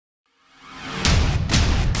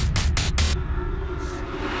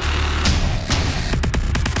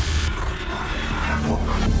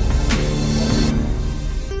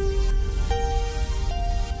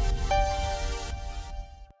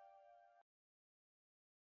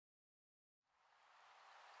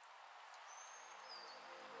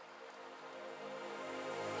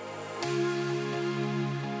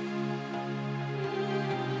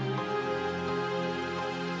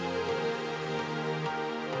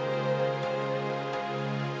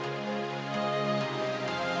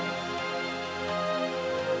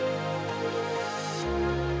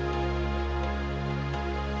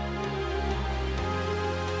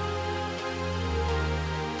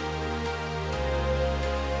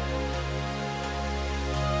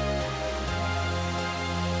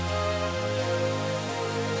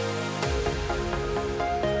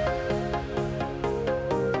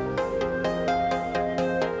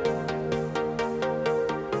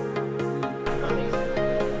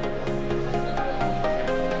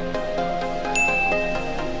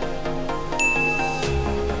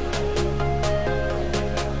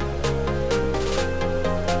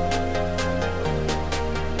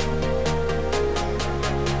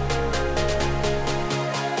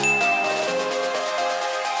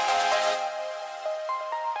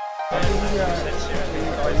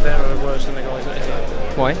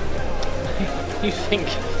Why? You think,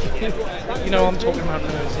 you know I'm talking about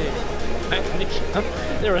nerds here.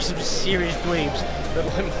 There are some serious dweebs that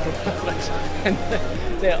like model products and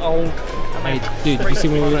they're old. Hey, dude, you see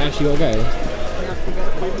where we actually got to go?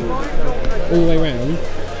 All the way round?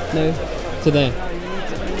 No? To there.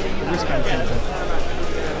 Wristband centre.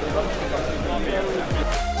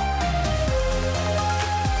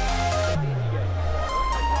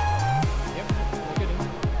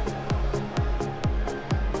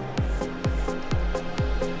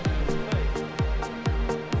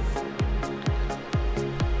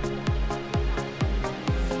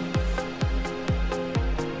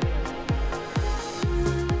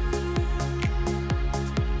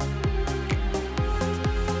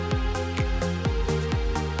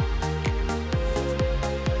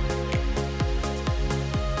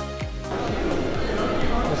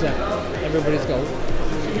 Everybody's goal.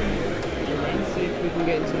 Let's see if we can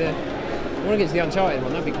get into the... I want to get to the Uncharted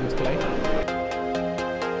one, that'd be cool to play.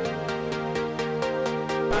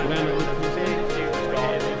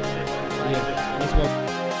 Yeah, let's go.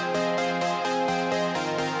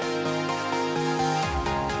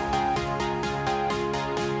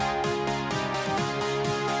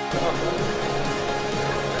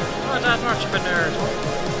 Not that much of a nerd.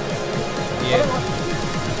 Yeah.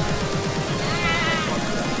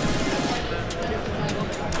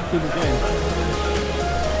 Keep it going.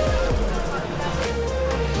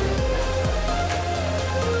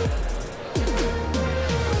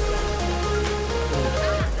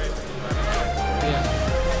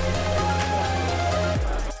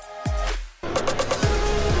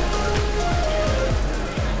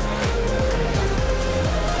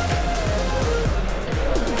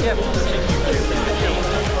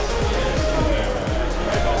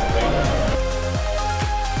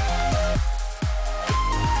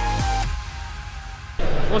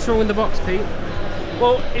 What's wrong with the box, Pete?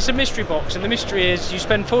 Well, it's a mystery box, and the mystery is you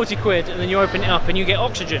spend 40 quid and then you open it up and you get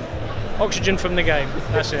oxygen. Oxygen from the game.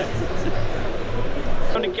 That's it.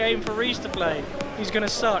 On a game for Reece to play. He's gonna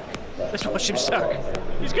suck. Let's watch him suck.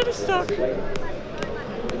 He's gonna suck.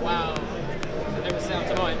 Wow. That never sounds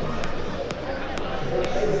to mind.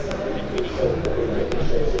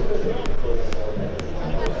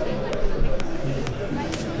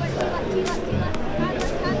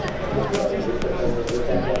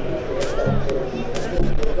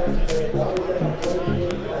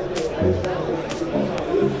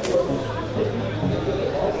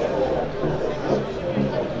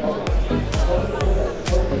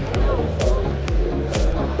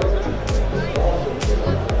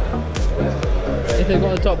 If they've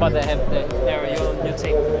got a top above their head, they're on your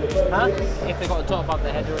team. Huh? If they've got a top above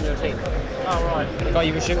their head, they're on your team. Oh, right. The guy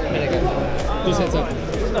you were shooting a minute ago. Just heads up.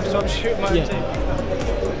 So I'm shooting my own team.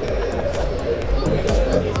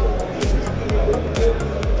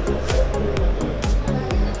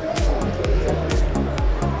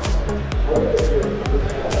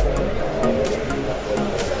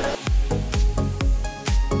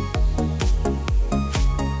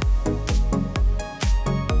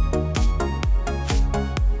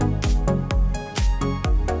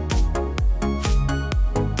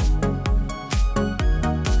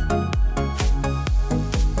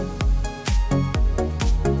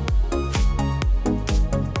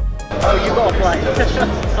 Oh, you got to play.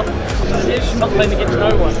 I'm not playing against no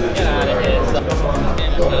one. Get out of here.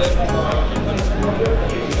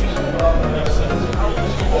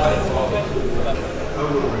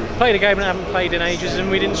 Played a game that I haven't played in ages and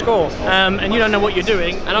we didn't score. And you don't know what you're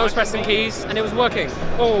doing. And I was pressing keys and it was working.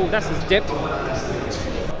 Oh, that's his dip.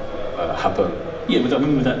 Happen. Yeah,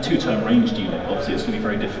 with that two-turn ranged unit, obviously it's going to be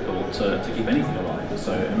very difficult to keep anything alive.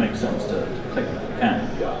 So it makes sense to take them if you can.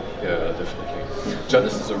 Yeah, definitely.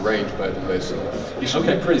 This is a range, by the way, so you should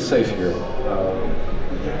be pretty safe here.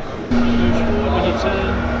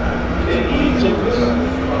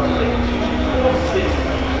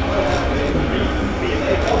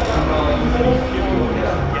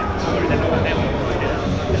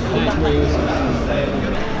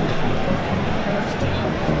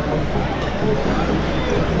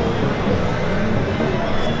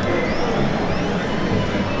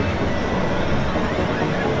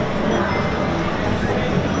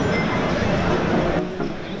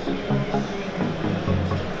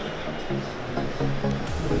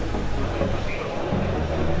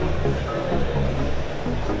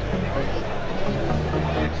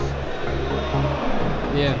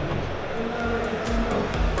 Yeah.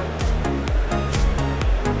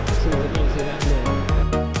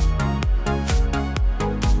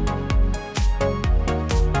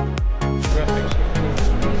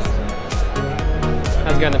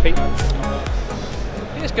 How's it going, Pete?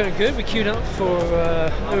 It's it's going good. We queued up for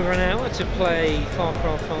over an hour to play Far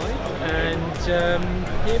Cry 5,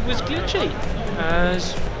 and it was glitchy.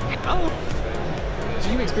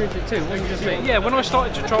 So you experienced it too, wasn't it just me? Yeah, when I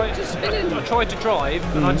started to try it, I tried to drive,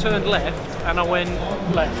 and I turned left, and I went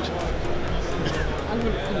left. I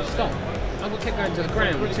wouldn't stop. I kept going to the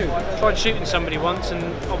ground too. Tried shooting somebody once, and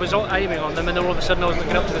I was aiming on them, and then all of a sudden I was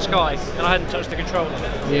looking up to the sky, and I hadn't touched the controller.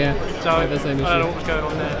 Yeah. So I don't know what was going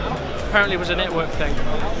on there. Apparently it was a network thing.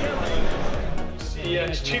 Yeah,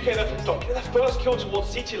 it's 2K there from Doc. That first kill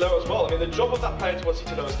towards CT low as well. I mean, the job of that player towards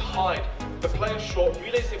CT low is to hide. The player short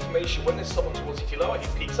relays the information when there's someone towards CT low,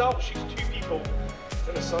 he peeks out, shoots 2 people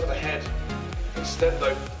in the side of the head. Instead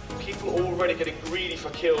though, people are already getting greedy for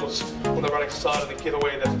kills on the right side, and they give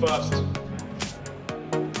away their first.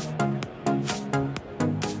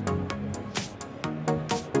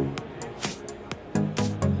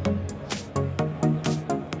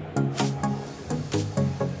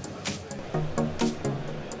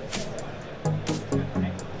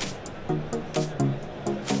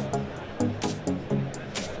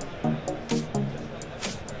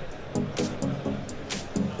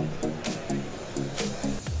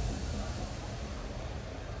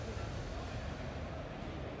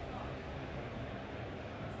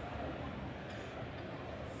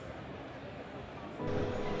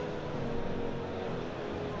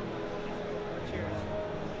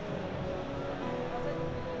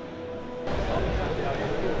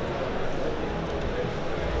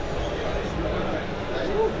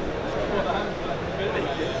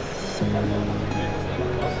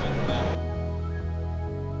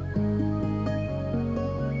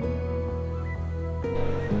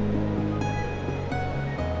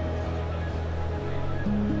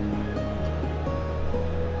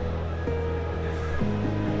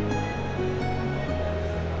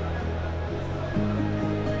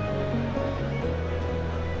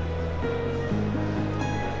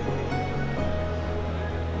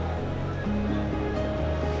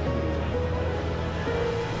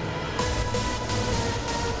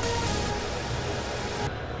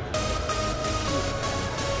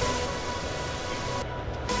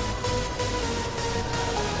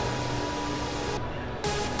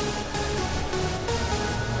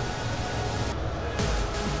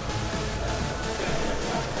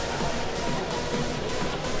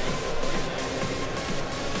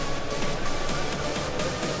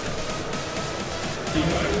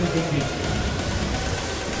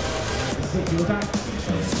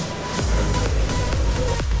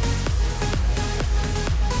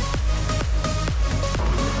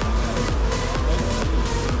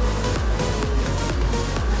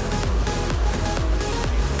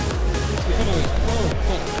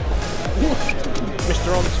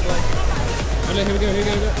 Mr. On display. Oh, no, here we go, here we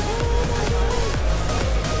go.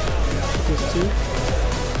 There's 2.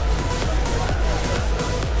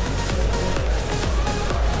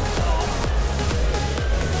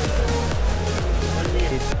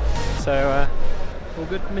 So, All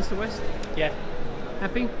good, Mr. West? yeah.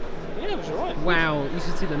 Happy? Yeah, it was alright. Wow, you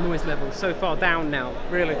should see the noise level so far down now.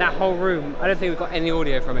 Really? That whole room, I don't think we've got any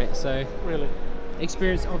audio from it, so... Really?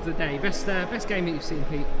 Experience of the day. Best game that you've seen,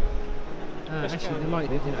 Pete? Actually, the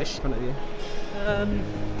light is in front of you.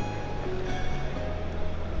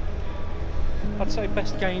 I'd say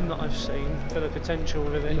best game that I've seen for the potential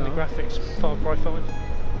of it in the graphics, Far Cry 5.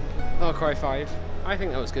 Far Cry 5. I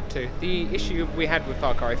think that was good too. The issue we had with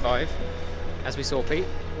Far Cry 5, as we saw, Pete,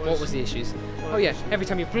 what was the issues? Oh yeah, every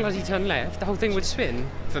time you bloody turn left, the whole thing would spin,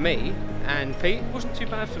 for me, and Pete? It wasn't too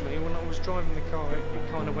bad for me. When I was driving the car,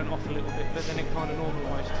 it kind of went off a little bit, but then it kind of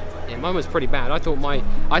normalised. Yeah, mine was pretty bad. I thought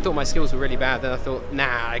my skills were really bad, then I thought,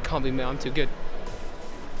 nah, it can't be me, I'm too good.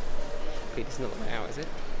 Pete, it's not the way out, is it?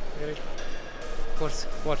 Really?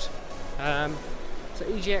 What? So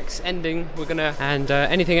EGX ending, we're gonna... And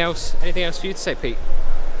anything else for you to say, Pete?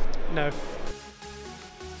 No.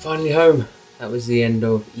 Finally home. That was the end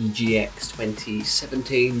of EGX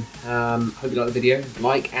 2017. Hope you liked the video.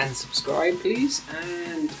 Like and subscribe, please.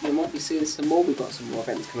 And we might be seeing some more. We've got some more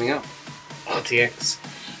events coming up. RTX.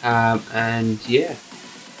 And yeah.